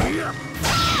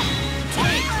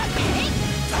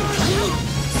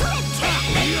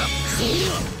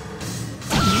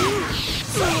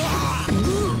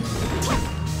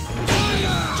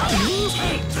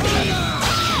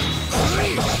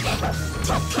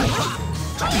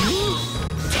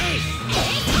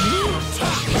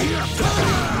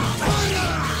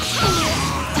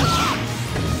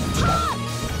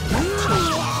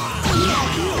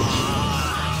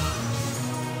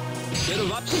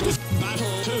 Battle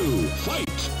 2,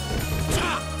 fight!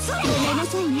 ごめんな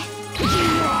さいね。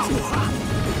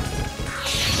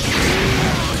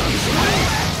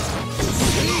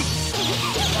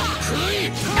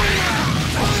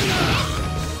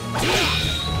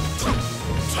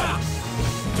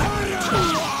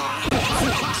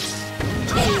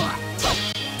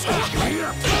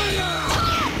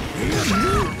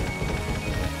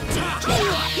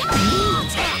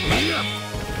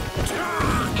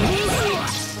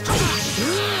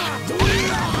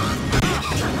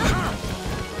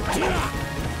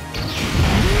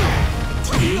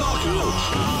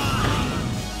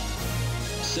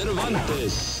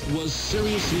Cervantes was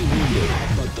seriously wounded,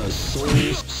 but the Soul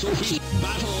Sophie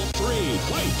Battle 3,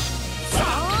 fight!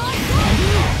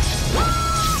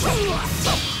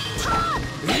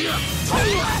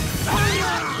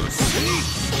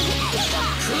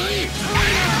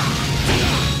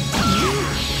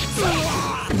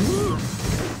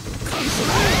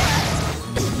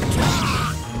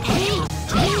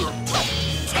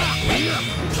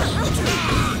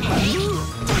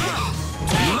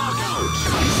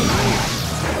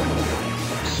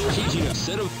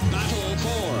 Set of Battle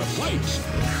 4, fight!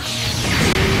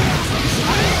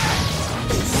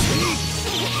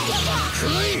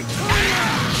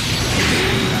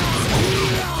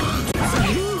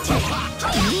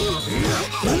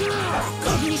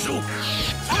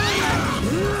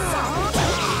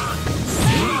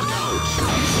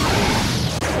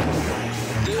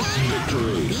 This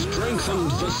victory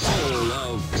strengthened the soul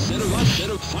of Set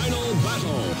of Final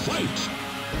Battle, fight!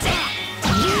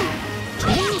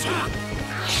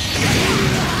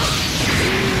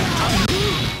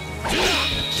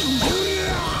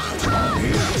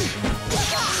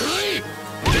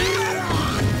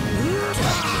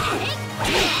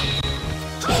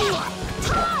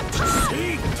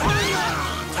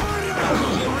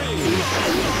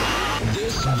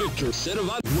 Set of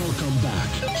welcome back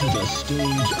to the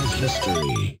stage of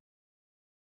history.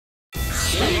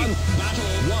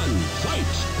 Battle 1,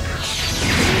 fight!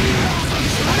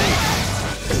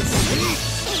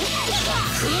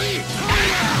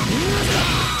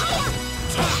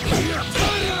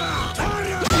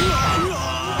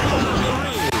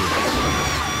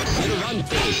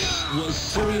 Cervantes was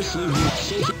seriously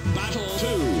wounded. Battle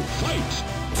 2, fight!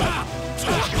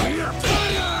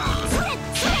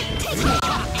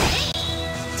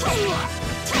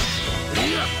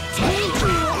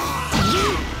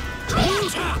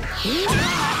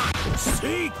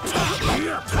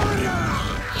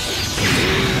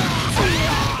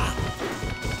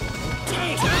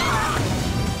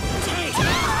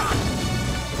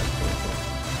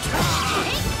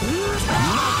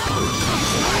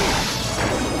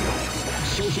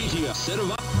 Sophia, set of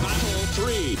Battle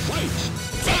 3, fight!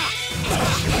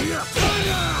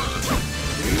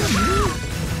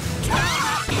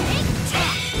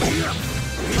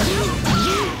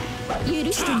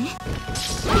 許してね。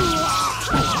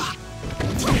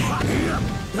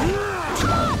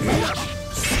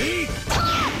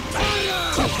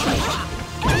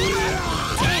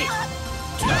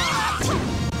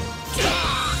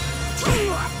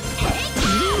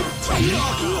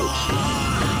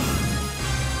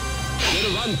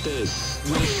Cervantes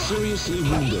was seriously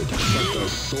wounded, but the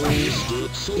soul still.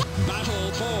 So,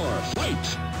 Battle 4, fight!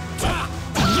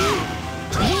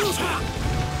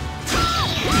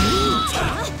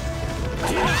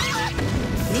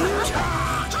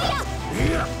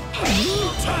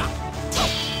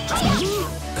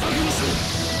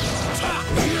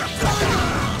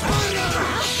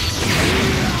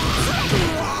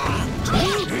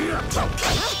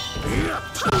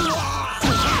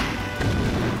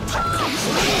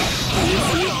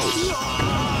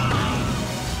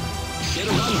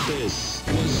 Cervantes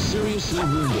was seriously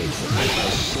wounded.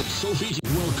 Sophie,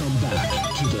 welcome back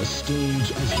to the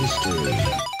stage of history.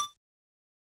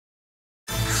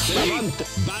 Cervantes,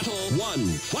 Battle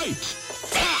 1, fight!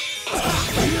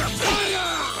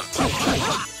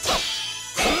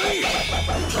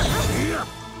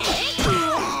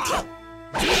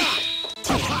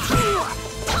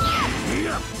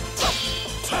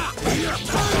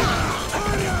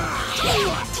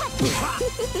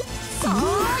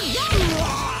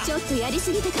ちょっとやり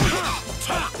すぎたかな。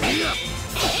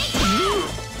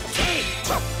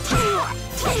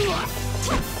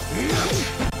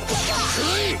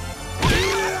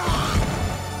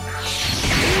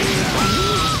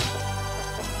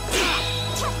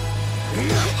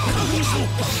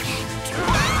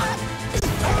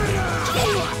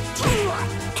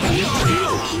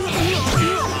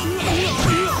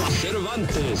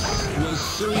Cervantes was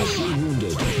seriously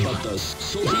wounded, but the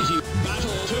Soulcalibur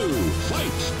Battle 2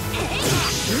 fight!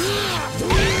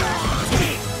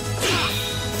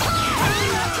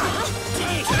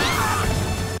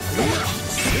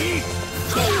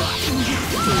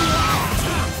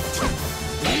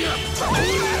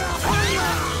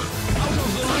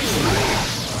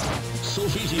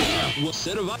 Sophia will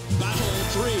set up Battle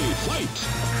 3 fight!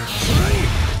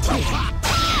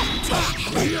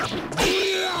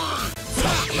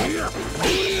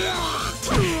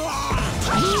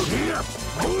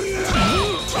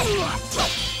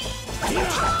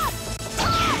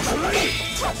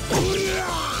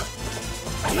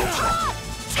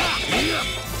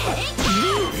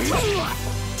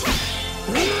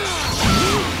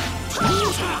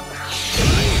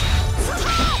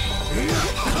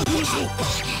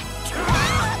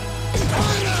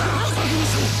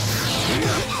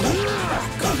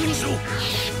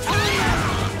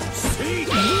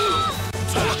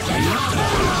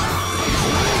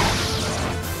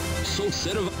 So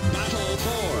set of Battle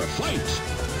 4 fight!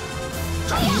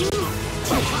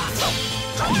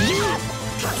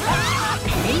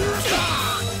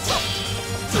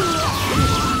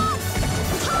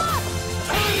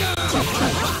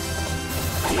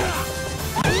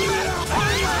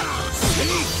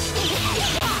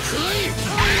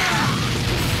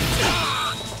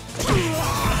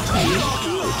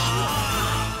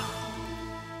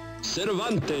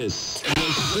 Cervantes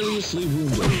was seriously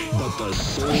wounded, but the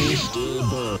soul still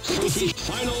burns. Sophie's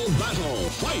final battle,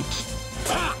 fight!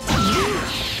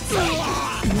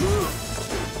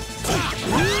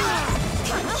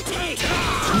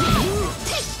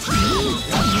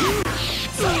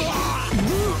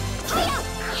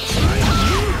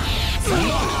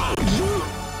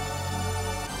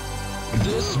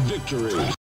 This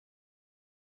victory